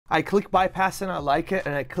I click bypass and I like it,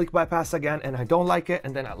 and I click bypass again and I don't like it,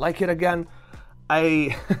 and then I like it again. All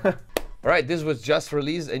right, this was just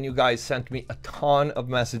released and you guys sent me a ton of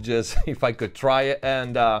messages if I could try it,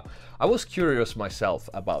 and I was curious myself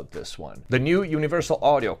about this one. The new Universal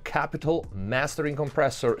Audio Capital Mastering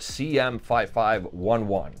Compressor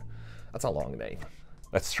CM5511. That's a long name.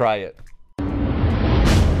 Let's try it.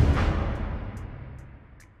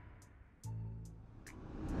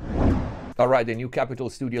 All right, the new Capital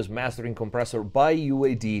Studios Mastering Compressor by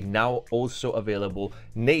UAD, now also available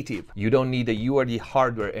native. You don't need the UAD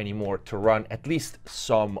hardware anymore to run at least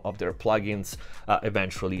some of their plugins,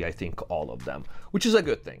 eventually I think all of them, which is a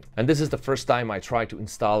good thing. And this is the first time I tried to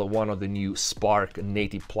install one of the new Spark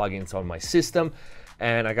native plugins on my system.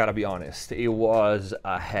 And I gotta be honest, it was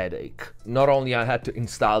a headache. Not only I had to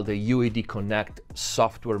install the UAD Connect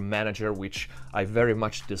software manager, which I very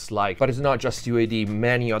much dislike, but it's not just UAD,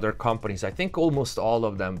 many other companies, I think almost all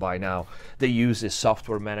of them by now, they use this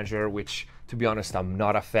software manager, which to be honest, I'm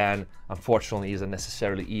not a fan. Unfortunately, isn't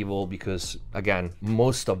necessarily evil because again,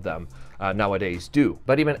 most of them nowadays do.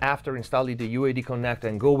 But even after installing the UAD Connect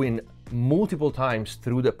and going multiple times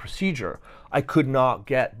through the procedure, I could not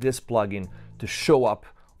get this plugin to show up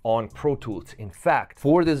on Pro Tools. In fact,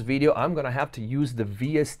 for this video, I'm gonna have to use the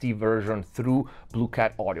VST version through Blue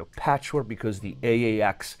Cat Audio Patchwork because the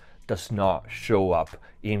AAX does not show up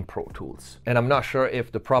in Pro Tools. And I'm not sure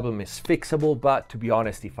if the problem is fixable, but to be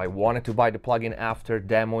honest, if I wanted to buy the plugin after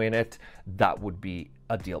demoing it, that would be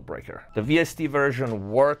a deal breaker. The VST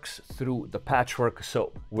version works through the patchwork,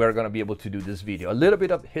 so we're gonna be able to do this video. A little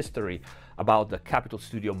bit of history about the Capital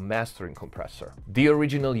Studio Mastering Compressor. The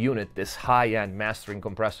original unit, this high-end mastering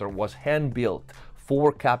compressor, was hand-built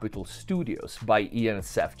for Capital Studios by Ian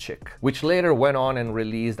Sevchik, which later went on and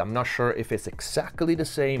released, I'm not sure if it's exactly the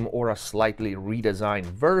same or a slightly redesigned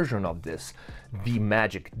version of this, the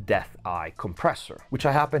Magic Death Eye compressor, which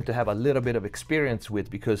I happen to have a little bit of experience with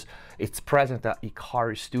because it's present at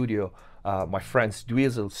Ikari Studio, my friend's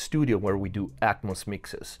Dweezil studio where we do Atmos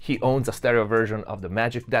mixes. He owns a stereo version of the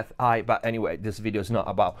Magic Death Eye, but anyway, this video is not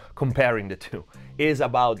about comparing the two. It is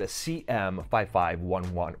about the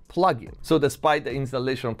CM5511 plugin. So despite the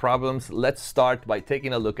installation problems, let's start by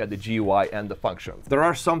taking a look at the GUI and the functions. There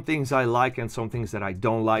are some things I like and some things that I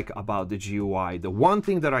don't like about the GUI. The one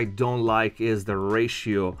thing that I don't like is the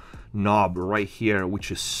ratio knob right here,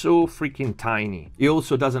 which is so freaking tiny. It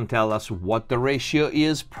also doesn't tell us what the ratio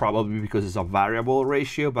is, probably because it's a variable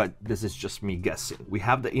ratio, but this is just me guessing. We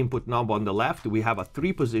have the input knob on the left. We have a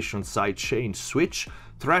 3-position side change switch,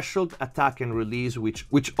 threshold, attack, and release,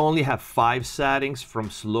 which only have 5 settings from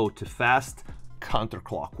slow to fast,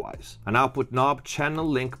 counterclockwise. An output knob, channel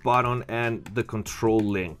link button, and the control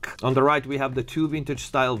link. On the right, we have the 2 vintage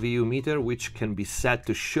style VU meter, which can be set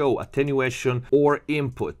to show attenuation or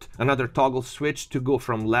input. Another toggle switch to go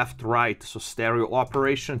from left, right, so stereo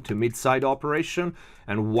operation to mid-side operation,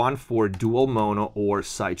 and one for dual mono or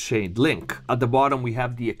sidechain link. At the bottom, we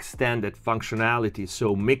have the extended functionality,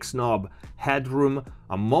 so mix knob, headroom,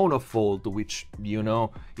 a monofold, which, you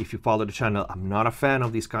know, if you follow the channel, I'm not a fan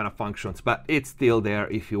of these kind of functions, but it's still there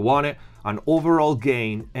if you want it, an overall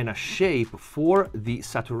gain, and a shape for the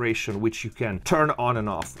saturation, which you can turn on and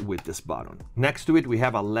off with this button. Next to it, we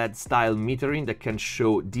have a LED style metering that can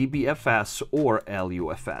show dBFS or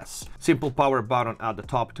LUFS. Simple power button at the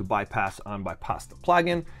top to bypass and unbypass the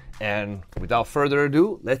plugin. And without further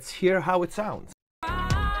ado, let's hear how it sounds.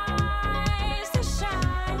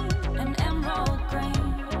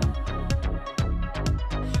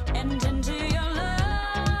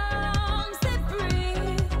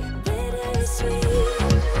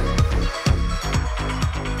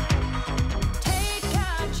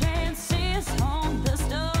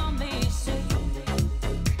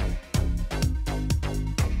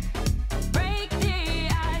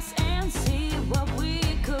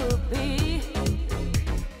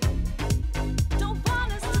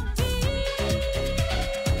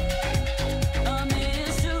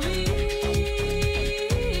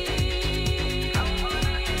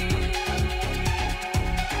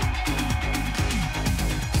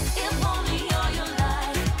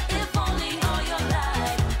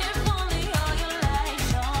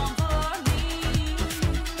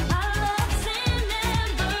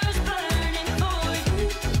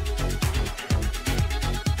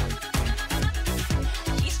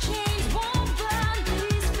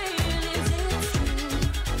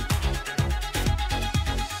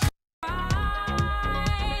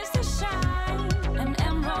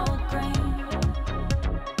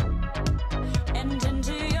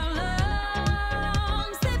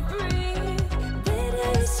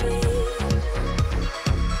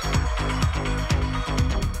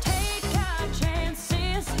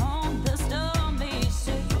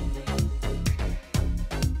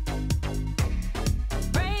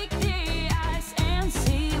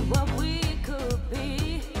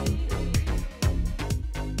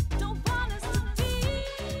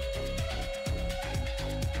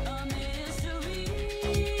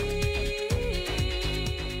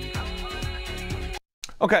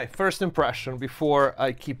 Okay, first impression before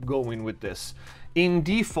I keep going with this. In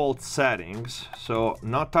default settings, so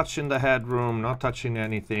not touching the headroom, not touching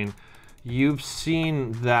anything, you've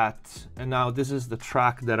seen that, and now this is the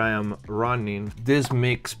track that I am running. This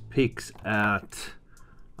mix peaks at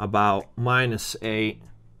about -8,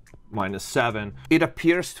 -7. It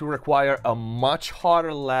appears to require a much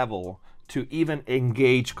harder level to even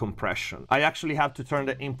engage compression. I actually have to turn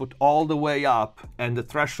the input all the way up and the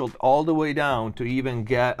threshold all the way down to even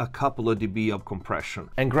get a couple of dB of compression.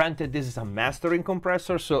 And granted, this is a mastering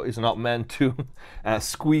compressor, so it's not meant to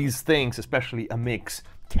squeeze things, especially a mix,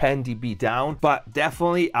 10 dB down, but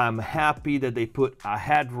definitely I'm happy that they put a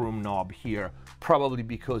headroom knob here, probably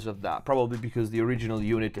because of that, probably because the original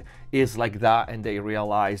unit is like that and they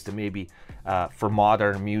realized maybe for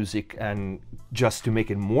modern music and just to make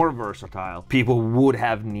it more versatile, people would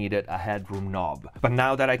have needed a headroom knob. But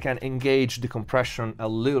now that I can engage the compression a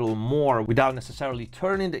little more without necessarily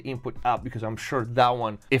turning the input up, because I'm sure that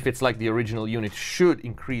one, if it's like the original unit, should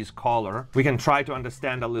increase color, we can try to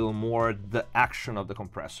understand a little more the action of the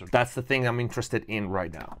compressor. That's the thing I'm interested in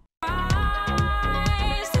right now.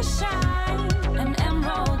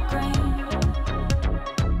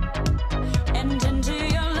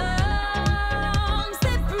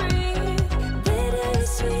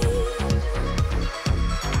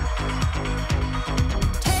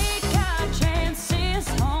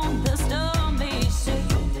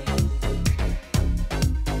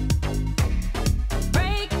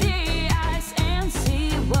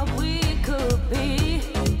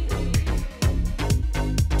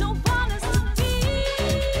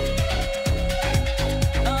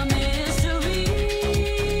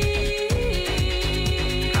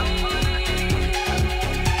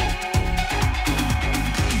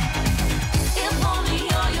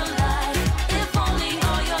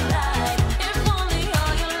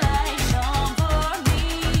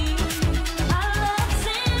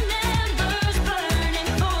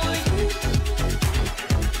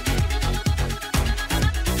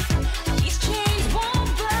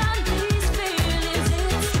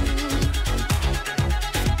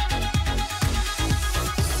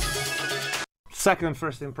 Second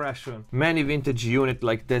first impression, many vintage units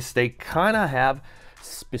like this, they kind of have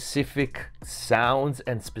specific sounds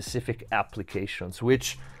and specific applications,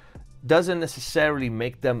 which doesn't necessarily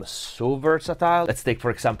make them so versatile. Let's take, for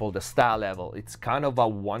example, the style level. It's kind of a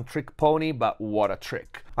one-trick pony, but what a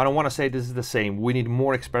trick. I don't want to say this is the same. We need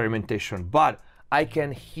more experimentation, but I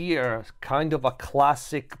can hear kind of a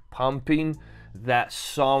classic pumping that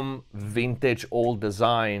some vintage old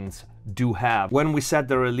designs do have. When we set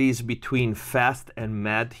the release between fast and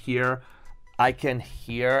mad here, I can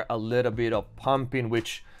hear a little bit of pumping,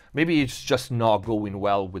 which maybe it's just not going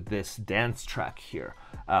well with this dance track here.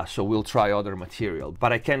 So we'll try other material,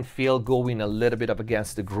 but I can feel going a little bit up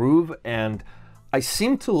against the groove, and I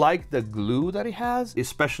seem to like the glue that it has,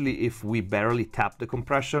 especially if we barely tap the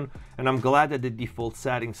compression. And I'm glad that the default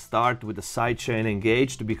settings start with the sidechain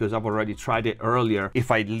engaged, because I've already tried it earlier.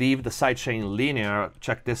 If I leave the sidechain linear,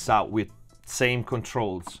 check this out, with same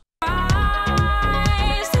controls.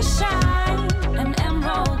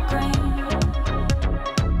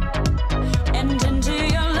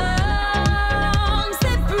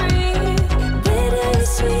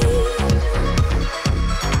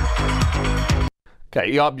 Okay,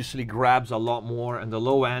 he obviously grabs a lot more in the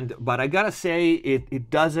low end, but I gotta say it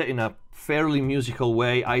does it in a fairly musical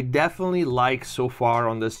way. I definitely like so far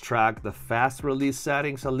on this track the fast release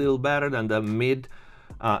settings a little better than the mid,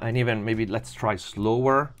 and even maybe let's try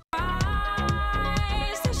slower.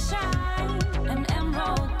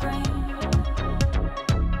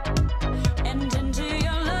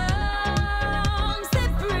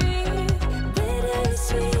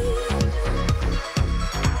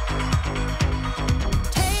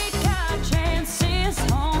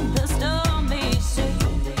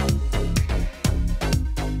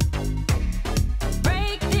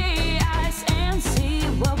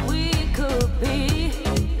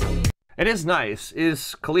 It is nice.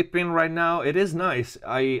 It's clipping right now. It is nice.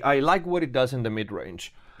 I like what it does in the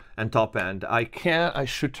mid-range and top end. I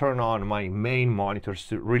should turn on my main monitors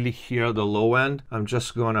to really hear the low end. I'm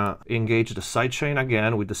just gonna engage the sidechain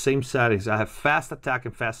again with the same settings. I have fast attack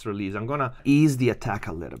and fast release. I'm gonna ease the attack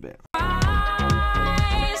a little bit.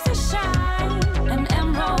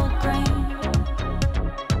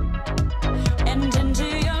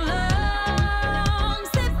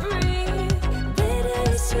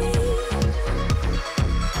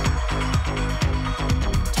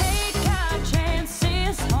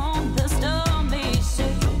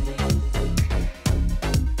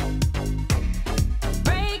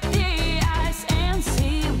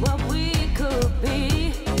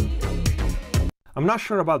 I'm not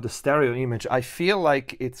sure about the stereo image. I feel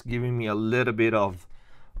like it's giving me a little bit of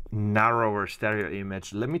narrower stereo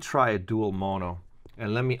image. Let me try a dual mono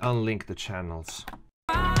and let me unlink the channels.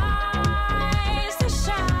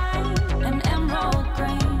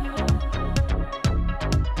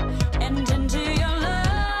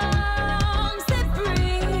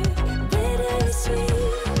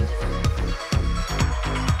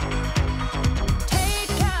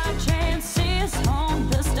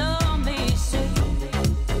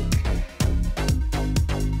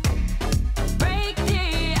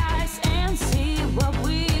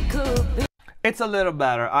 It's a little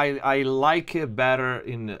better. I like it better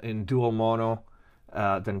in dual mono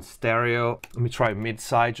than stereo. Let me try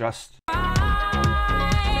mid-side just.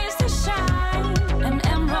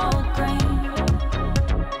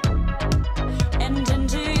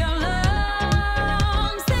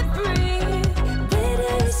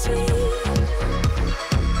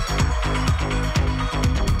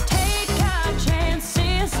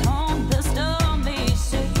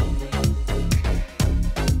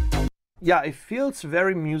 Yeah, it feels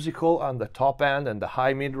very musical on the top end and the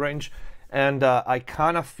high mid-range, and I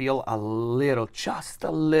kind of feel a little, just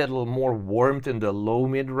a little more warmth in the low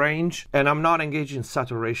mid-range, and I'm not engaged in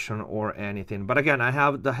saturation or anything. But again, I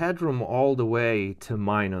have the headroom all the way to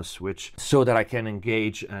minus, which so that I can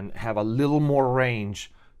engage and have a little more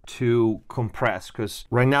range to compress, because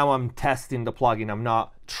right now I'm testing the plugin. I'm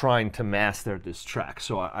not trying to master this track,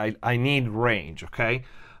 so I need range, okay?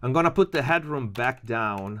 I'm gonna put the headroom back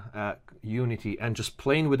down at Unity and just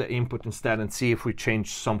playing with the input instead and see if we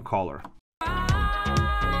change some color.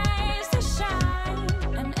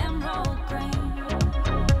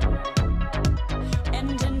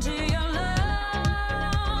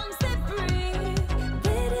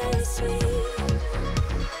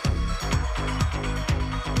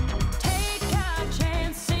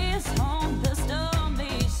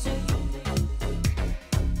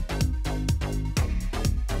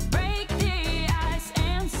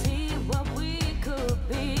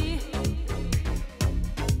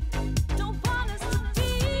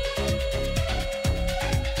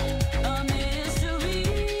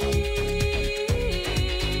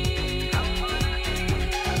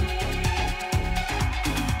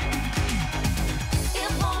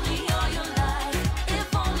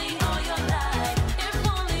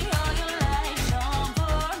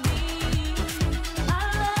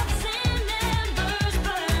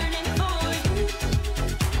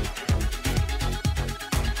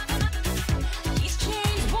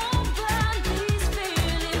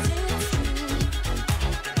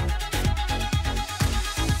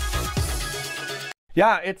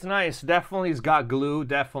 Yeah, it's nice. Definitely it's got glue.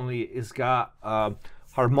 Definitely it's got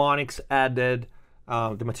harmonics added.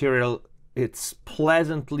 The material, it's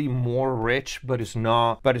pleasantly more rich, but it's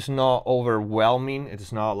not overwhelming.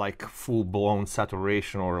 It's not like full-blown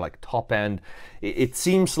saturation or like top end. It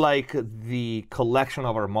seems like the collection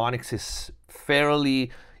of harmonics is fairly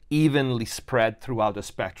evenly spread throughout the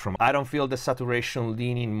spectrum. I don't feel the saturation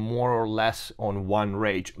leaning more or less on one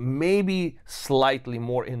range. Maybe slightly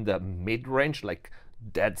more in the mid-range, like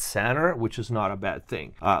dead center, which is not a bad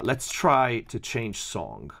thing. Let's try to change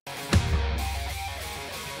song.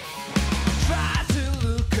 Try to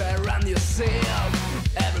look around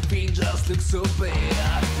yourself. Everything just looks so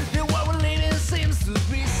bad. The world we're living seems to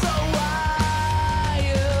be so wild.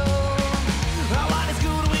 What is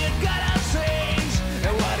good, we're gonna change,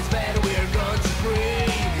 and what is bad, we're going to bring.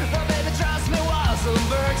 But baby, trust me, what's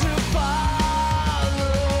over to follow.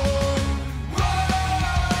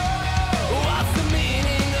 What's the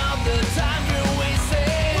meaning of the time you're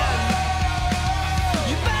wasting?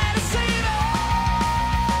 You better say that.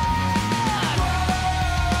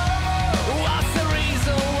 What's the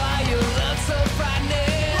reason why you look so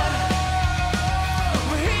frightening?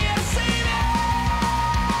 We're here to say that.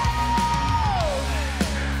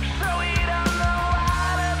 So we don't know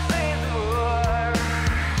how to things were.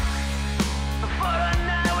 For a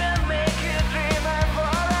night we'll make you dream and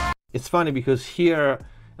for It's funny because here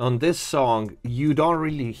on this song, you don't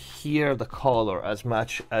really hear the color as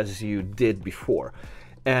much as you did before.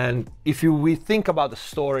 And if we think about the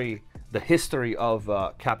story, the history of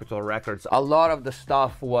Capitol Records, a lot of the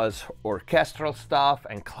stuff was orchestral stuff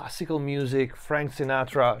and classical music. Frank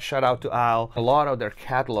Sinatra, shout out to Al. A lot of their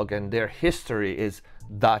catalog and their history is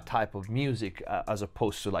that type of music as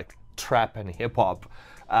opposed to like trap and hip hop.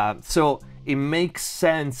 So it makes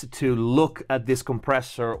sense to look at this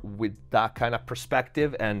compressor with that kind of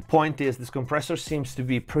perspective. And point is, this compressor seems to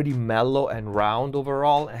be pretty mellow and round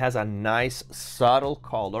overall. It has a nice subtle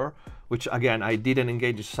color, which again, I didn't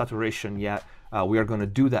engage in saturation yet. We are gonna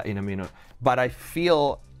do that in a minute. But I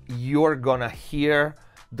feel you're gonna hear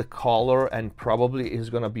the color and probably is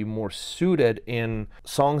gonna be more suited in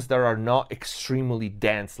songs that are not extremely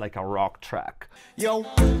dense like a rock track. Yo,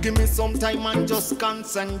 give me some time and just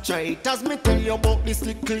concentrate. As me tell you about this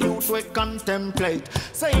little youth we contemplate.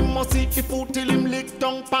 Say he must eat the food till him lick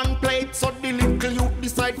down pan plate. So the little youth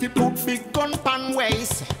decide to put big gun pan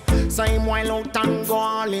waist. Say him while out and go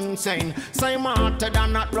all insane. Say him hotter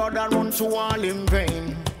than that brother run through all in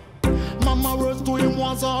vain. Mama words to him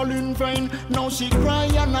was all in vain. Now she cry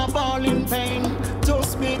and a ball in pain.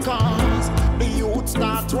 Just because the youth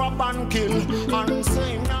start rob and kill. And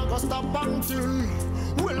say now go stop until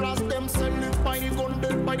well as them sell it by the gun,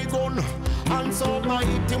 dead by the gun. And so by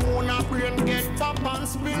it him wanna brain get pop and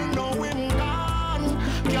spill. Now him gone,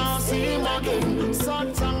 can't see him again.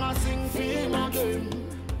 Sad song I sing for him again.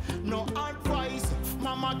 No advice,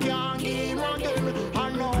 mama can't give him again.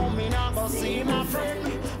 I know me not go see my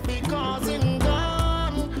friend. Because him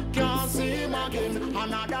gone, can't see him again.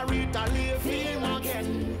 Another retaliate for him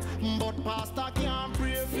again. But pastor can't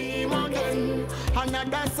pray for him again.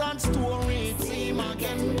 Another sad story, it's him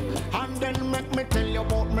again. And then make me tell you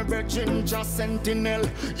about my virgin just sentinel.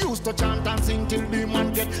 Used to chant and sing till the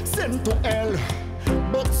man get sent to hell.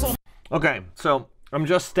 But some... Okay, so I'm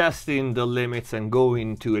just testing the limits and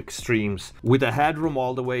going to extremes. With the headroom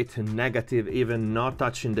all the way to negative, even not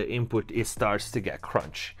touching the input, it starts to get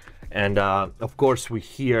crunch. And of course we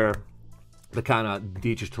hear the kind of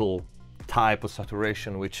digital type of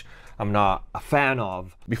saturation, which I'm not a fan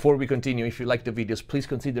of. Before we continue, if you like the videos, please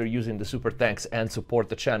consider using the super thanks and support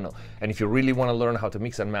the channel. And if you really want to learn how to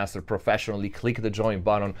mix and master professionally, click the join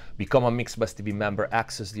button, become a MixBus TV member,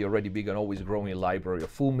 access the already big and always growing library of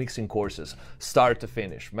full mixing courses, start to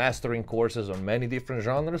finish, mastering courses on many different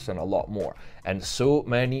genres and a lot more. And so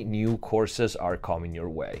many new courses are coming your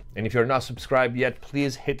way. And if you're not subscribed yet,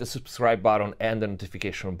 please hit the subscribe button and the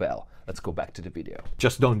notification bell. Let's go back to the video.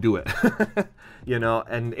 Just don't do it. You know,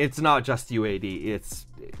 and it's not just UAD,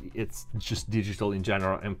 it's just digital in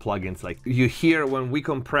general and plugins. Like you hear when we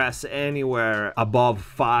compress anywhere above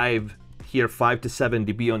 5 to 7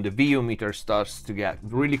 dB on the VU meter starts to get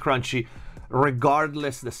really crunchy,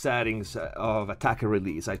 regardless the settings of attack and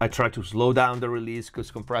release. I try to slow down the release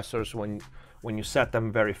because compressors, when you set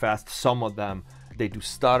them very fast, some of them they do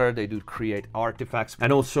stutter, they do create artifacts.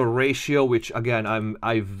 And also ratio, which again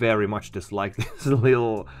I very much dislike this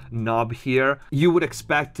little knob here. You would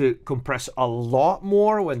expect to compress a lot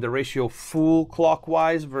more when the ratio full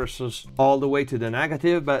clockwise versus all the way to the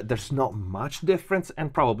negative, but there's not much difference,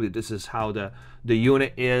 and probably this is how the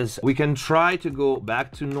unit is. We can try to go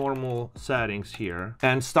back to normal settings here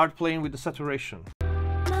and start playing with the saturation.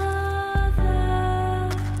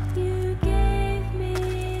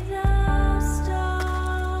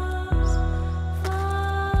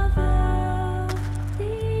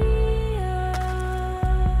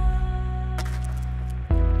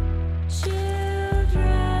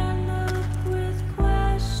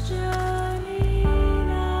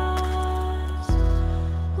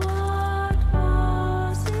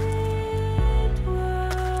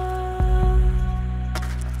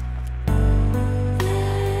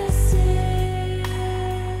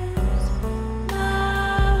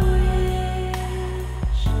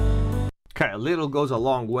 Okay, a little goes a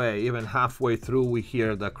long way. Even halfway through we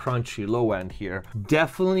hear the crunchy low end here.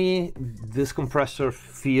 Definitely this compressor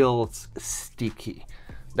feels sticky.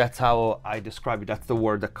 That's how I describe it. That's the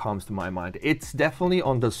word that comes to my mind. It's definitely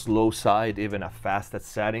on the slow side, even at fastest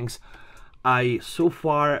settings. I so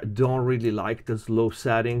far don't really like the slow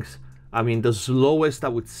settings. I mean, the slowest I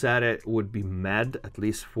would set it would be med, at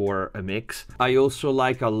least for a mix. I also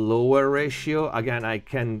like a lower ratio. Again, I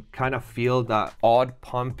can kind of feel that odd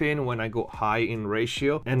pumping when I go high in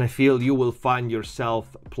ratio. And I feel you will find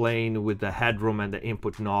yourself playing with the headroom and the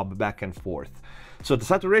input knob back and forth. So the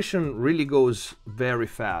saturation really goes very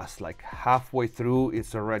fast. Like halfway through,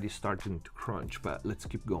 it's already starting to crunch, but let's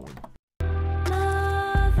keep going.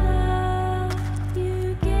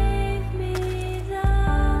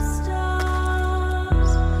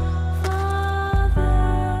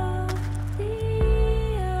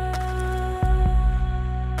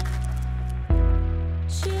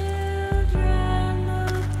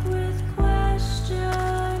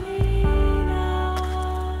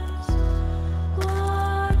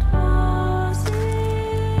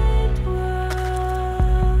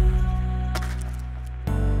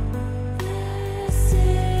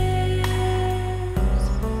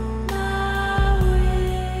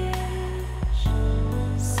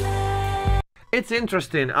 It's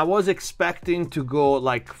interesting. I was expecting to go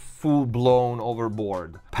like full-blown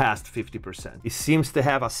overboard past 50%. It seems to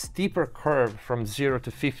have a steeper curve from 0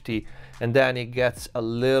 to 50 and then it gets a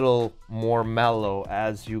little more mellow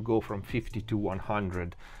as you go from 50 to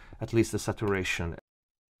 100, at least the saturation.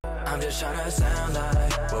 I'm just tryna sound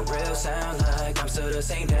like what real sound like. I'm still the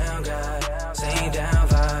same down guy, same down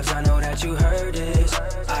vibes. I know that you heard this.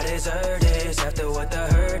 I deserve this after what the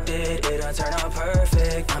hurt did. It done turned out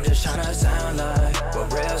perfect. I'm just tryna sound like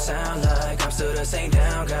what real sound like. I'm still the same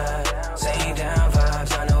down guy, same down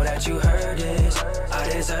vibes. I know that you heard this. I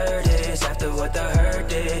deserve this after what the hurt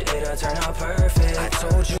did. It done turned out perfect. I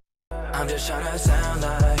told you. I'm just tryna sound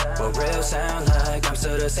like what real sound like. I'm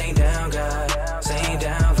still the same down guy, same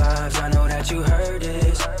down vibes. I know that you heard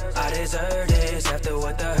this. I deserve this after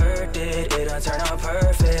what the hurt did. It done turned out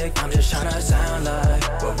perfect. I'm just tryna sound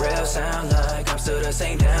like what real sound like. I'm still the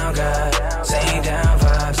same down guy, same down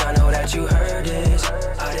vibes. I know that you heard this.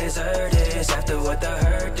 I deserve this after what the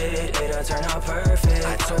hurt did. It done turned out perfect.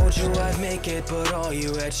 I told you I'd make it, but all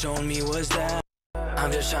you had shown me was that.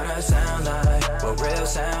 I'm just tryna sound like what real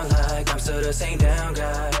sound like. I'm still the same down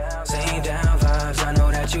guy, same down vibes. I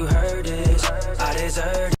know that you heard this. I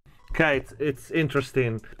deserve. Okay, it's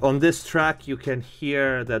interesting. On this track, you can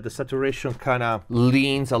hear that the saturation kind of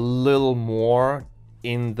leans a little more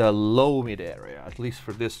in the low mid area, at least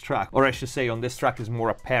for this track. Or I should say, on this track is more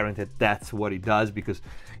apparent that that's what it does because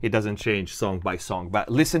it doesn't change song by song. But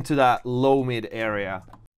listen to that low mid area.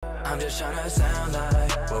 I'm just tryna sound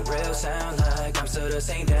like what real sound like. I'm still the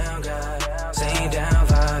same down guy, same down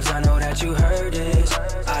vibes. I know that you heard this.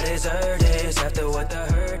 I deserve this after what the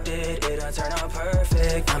hurt did. It done turned out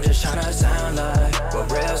perfect. I'm just tryna sound like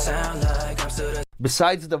what real sound like. I'm still the.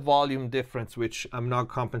 Besides the volume difference, which I'm not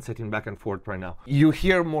compensating back and forth right now, you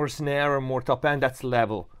hear more snare and more top end, that's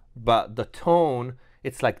level. But the tone,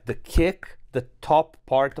 it's like the kick, the top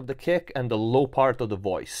part of the kick and the low part of the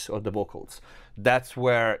voice or the vocals. That's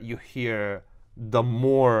where you hear the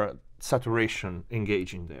more saturation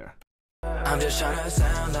engaging there. I'm just tryna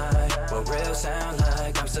sound like what real sound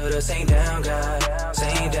like. I'm still the same down guy,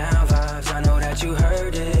 same down vibes. I know that you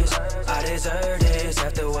heard this. I deserve this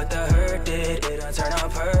after what the hurt did. It done turned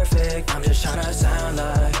out perfect. I'm just tryna sound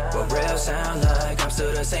like what real sound like. I'm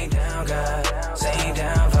still the same down guy, same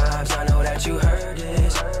down vibes. I know that you heard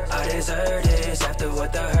this. I deserve this after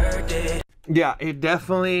what the hurt did. Yeah, it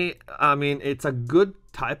definitely, I mean, it's a good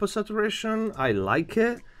type of saturation. I like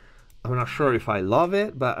it. I'm not sure if I love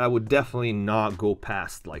it, but I would definitely not go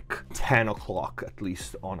past like 10 o'clock at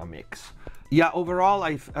least on a mix. Yeah, overall,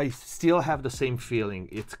 I still have the same feeling.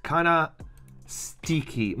 It's kind of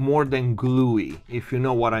sticky, more than gluey, if you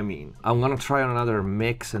know what I mean. I'm gonna try another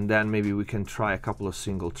mix and then maybe we can try a couple of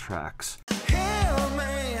single tracks.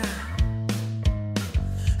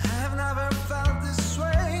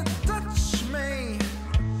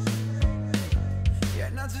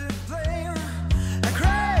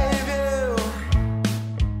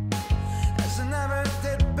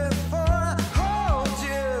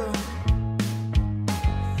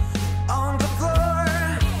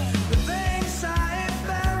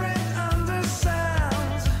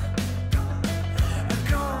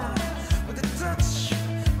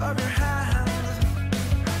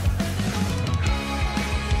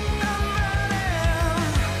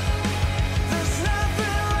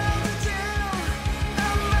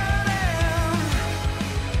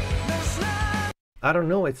 I don't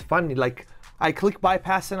know, it's funny, like I click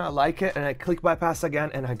bypass and I like it, and I click bypass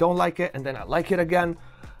again and I don't like it, and then I like it again.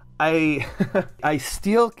 I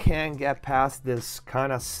still can't get past this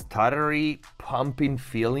kind of stuttery, pumping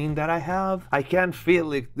feeling that I have. I can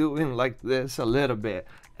feel it doing like this a little bit.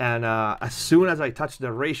 And as soon as I touch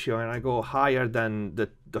the ratio and I go higher than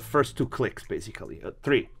the first two clicks, basically,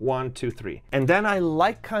 3, 1, 2, 3. And then I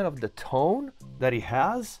like kind of the tone that he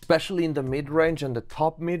has, especially in the mid-range and the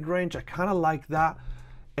top mid-range. I kind of like that.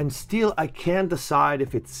 And still, I can't decide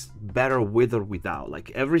if it's better with or without. Like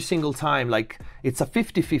every single time, like it's a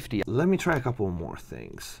 50-50. Let me try a couple more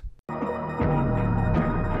things.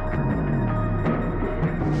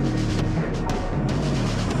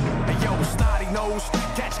 Nose,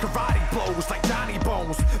 catch karate blows like Johnny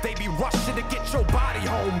Bones. They be rushing to get your body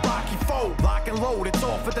home. Baki fold, lock and load. It's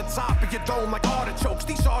off at the top of your dome like artichokes.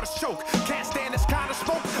 These artists choke. Can't stand this kind of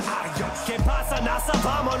smoke. Adios. Que pasa, nasa,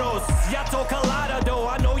 vámonos. Ya toca lado.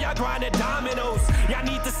 I know y'all grinding dominoes. Y'all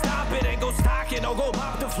need to stop it and go stocking or go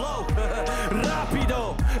pop the flow.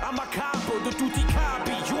 Rapido. I'm a capo, the tutti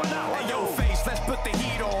capi. You are now. Hey, yo, face, let's put the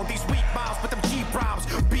heat on. These weak miles with them cheap rhymes.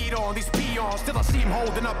 Beat on these peons. still I see him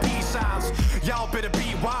holding up peace signs. Y'all better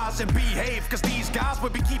be wise and behave, cause these guys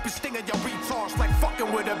will be keeping stinging your retards like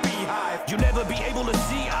fucking with a beehive. You'll never be able to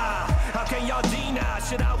see how can y'all deny?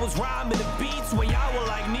 Shit, I was rhyming the beats when y'all were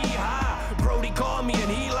like knee high. Brody called me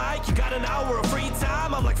and he like, you got an hour of free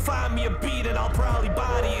time? I'm like, find me a beat and I'll probably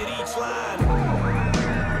body it each line.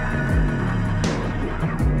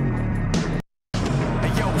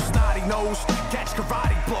 Hey yo, snotty nose, catch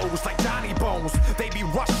karate blows like Johnny Bones. They be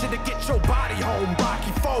rushing to get your body home.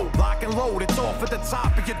 Rocky fold, lock and load, it's off at the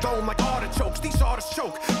top of your dome like artichokes. These artists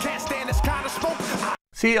choke, can't stand this kind of smoke.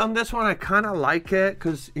 See, on this one I kind of like it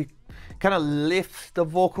because it kind of lifts the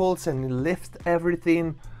vocals and lifts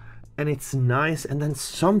everything, and it's nice. And then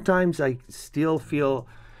sometimes I still feel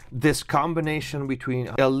this combination between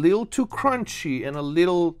a little too crunchy and a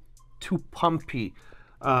little too pumpy.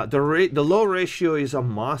 The low ratio is a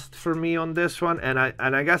must for me on this one, and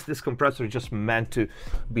I guess this compressor is just meant to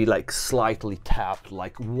be like slightly tapped,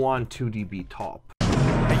 like 1-2 dB top.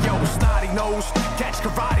 Hey yo, snotty nose, catch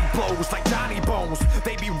karate blows like Johnny Bones.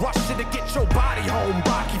 They be rushing to get your body home.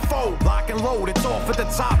 Rocky fold, lock and load, it's off at the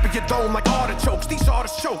top of your dome like artichokes. These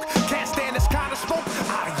artists choke, can't stand this kind of smoke.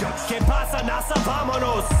 Adios. Que pasa, nasa,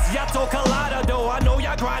 vámonos. Ya toca lado, I know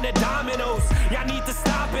y'all grinding dominoes. Y'all need to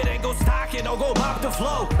stop it and go stock it or go mop the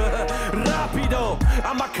flow. Rapido,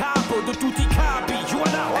 I'm a capo, do tutti capi. You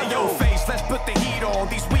are now. Hey yo, face, let's put the heat on.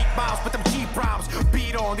 These weak miles with them cheap rhymes.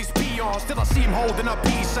 Beat on these peons, still I see him holding up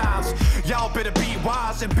peace signs. Y'all better be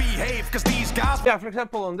wise and behave, cause these guys. Yeah, for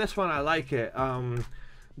example, on this one I like it.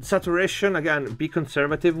 Saturation, again, be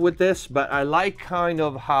conservative with this, but I like kind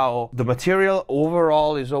of how the material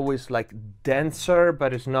overall is always like denser,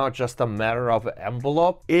 but it's not just a matter of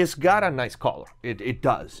envelope. It's got a nice color, it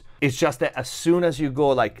does. It's just that as soon as you go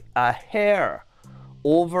like a hair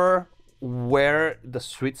over where the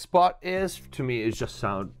sweet spot is, to me it just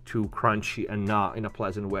sounds too crunchy and not in a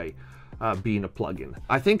pleasant way. Being a plugin.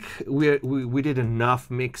 I think we did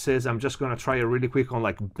enough mixes. I'm just gonna try it really quick on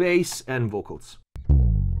like bass and vocals.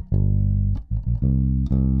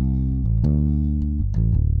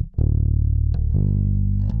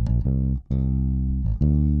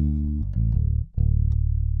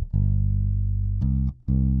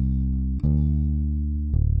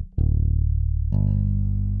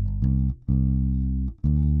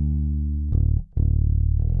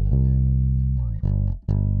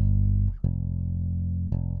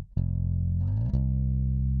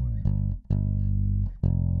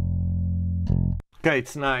 Okay,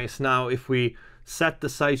 it's nice. Now if we set the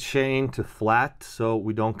side chain to flat so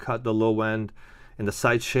we don't cut the low end and the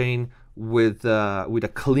side chain with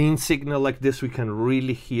a clean signal like this, we can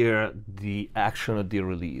really hear the action of the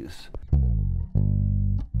release.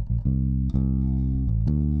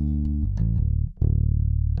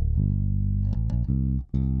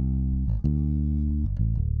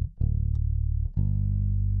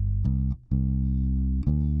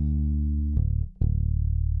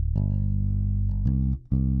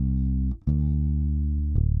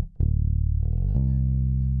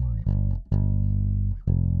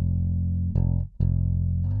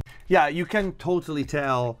 Yeah, you can totally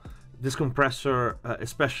tell this compressor,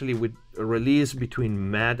 especially with a release between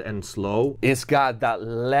mad and slow, it's got that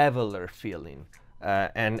leveler feeling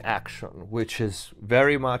and action, which is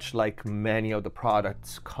very much like many of the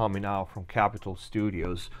products coming out from Capitol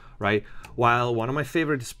Studios, right? While one of my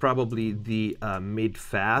favorites is probably the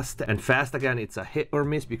mid-fast, and fast, again, it's a hit or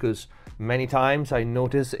miss because many times I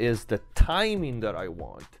notice is the timing that I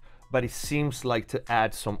want, but it seems like to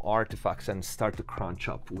add some artifacts and start to crunch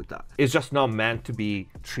up with that. It's just not meant to be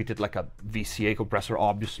treated like a VCA compressor,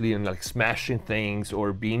 obviously, and like smashing things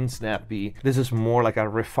or being snappy. This is more like a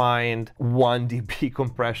refined 1 dB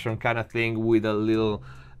compression kind of thing with a little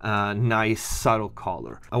nice subtle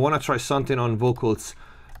color. I wanna try something on vocals,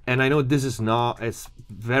 and I know this is not, it's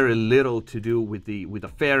very little to do with the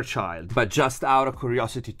Fairchild, but just out of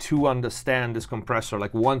curiosity to understand this compressor,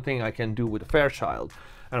 like one thing I can do with the Fairchild,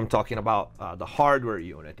 and I'm talking about the hardware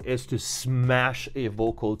unit, is to smash a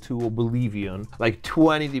vocal to oblivion. Like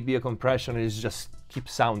 20 dB of compression is just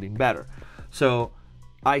keeps sounding better. So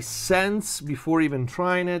I sense before even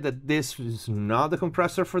trying it that this is not the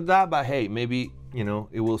compressor for that, but hey, maybe, you know,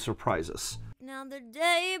 it will surprise us. Now the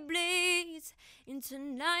day bleeds into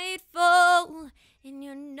nightfall, and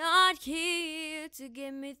you're not here to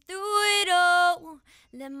get me through it all.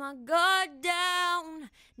 Let my guard down,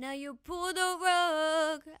 now you pull the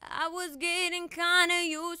rug. I was getting kinda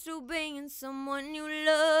used to being someone you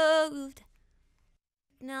loved.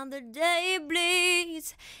 Now the day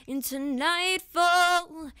bleeds into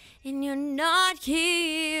nightfall, and you're not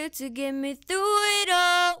here to get me through it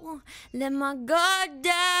all. oh, let my guard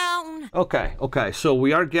down. Okay, so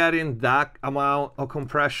we are getting that amount of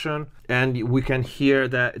compression, and we can hear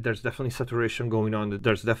that there's definitely saturation going on.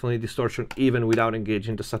 There's definitely distortion even without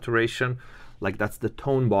engaging the saturation. Like, that's the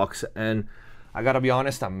tone box, and I gotta be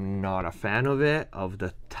honest, I'm not a fan of it, of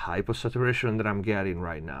the type of saturation that I'm getting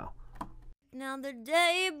right now. Now the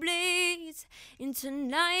day bleeds into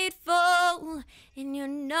nightfall, and you're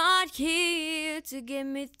not here to get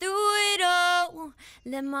me through it all.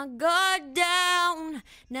 Let my guard down,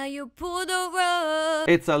 now you pull the rug.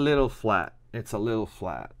 It's a little flat. It's a little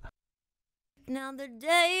flat. Now the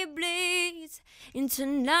day bleeds into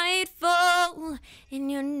nightfall,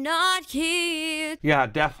 and you're not here. Yeah,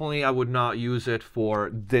 definitely I would not use it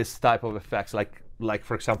for this type of effects. Like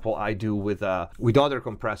for example, I do with other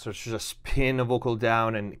compressors, just spin a vocal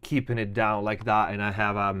down and keeping it down like that, and I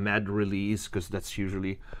have a med release because that's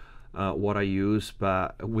usually what I use.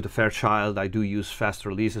 But with the Fairchild, I do use fast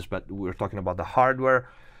releases, but we're talking about the hardware.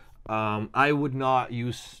 I would not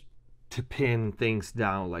use to pin things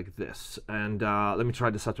down like this. And let me try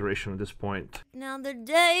the saturation at this point. Now the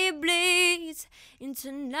day bleeds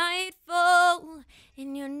into nightfall,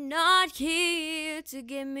 and you're not here to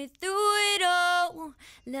get me through it all.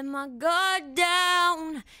 Let my guard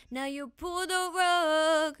down, now you pull the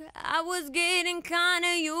rug. I was getting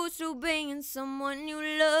kinda used to being someone you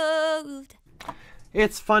loved.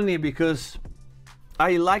 It's funny because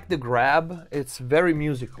I like the grab. It's very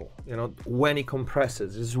musical, you know, when he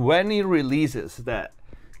compresses. It's when he releases that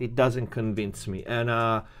it doesn't convince me. And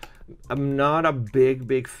I'm not a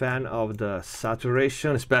big fan of the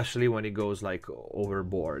saturation, especially when it goes like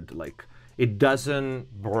overboard. Like, it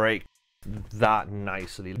doesn't break that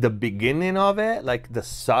nicely. The beginning of it, like the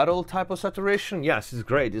subtle type of saturation, yes, it's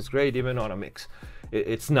great. It's great even on a mix.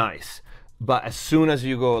 It's nice. But as soon as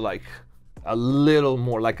you go like a little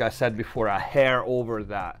more, like I said before, a hair over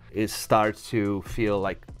that, it starts to feel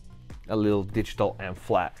like a little digital and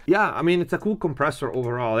flat. Yeah, I mean, it's a cool compressor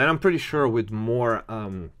overall, and I'm pretty sure with more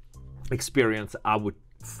experience I would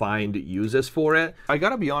find uses for it. I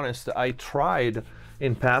gotta be honest, I tried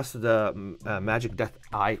in past the Magic Dette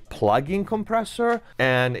plug-in compressor,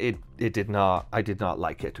 and I did not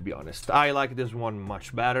like it, to be honest. I like this one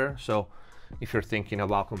much better. So if you're thinking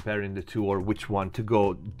about comparing the two or which one to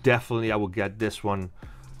go, definitely I would get this one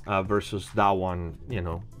versus that one, you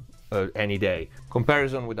know, any day.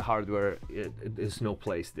 Comparison with the hardware, it is no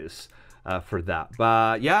place this for that.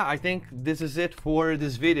 But yeah, I think this is it for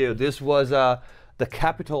this video. This was the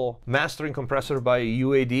Capital mastering compressor by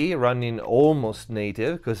UAD, running almost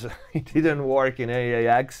native because it didn't work in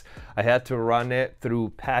IAMX. I had to run it through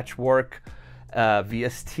Patchwork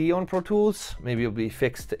VST on Pro Tools. Maybe it'll be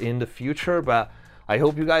fixed in the future, but I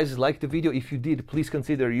hope you guys liked the video. If you did, please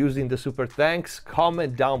consider using the super thanks.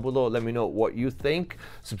 Comment down below, let me know what you think.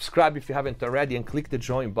 Subscribe if you haven't already, and click the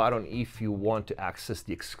join button if you want to access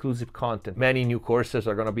the exclusive content. Many new courses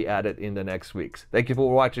are going to be added in the next weeks. Thank you for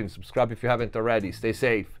watching. Subscribe if you haven't already. Stay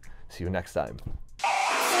safe. See you next time.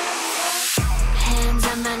 Hands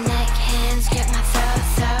on my neck.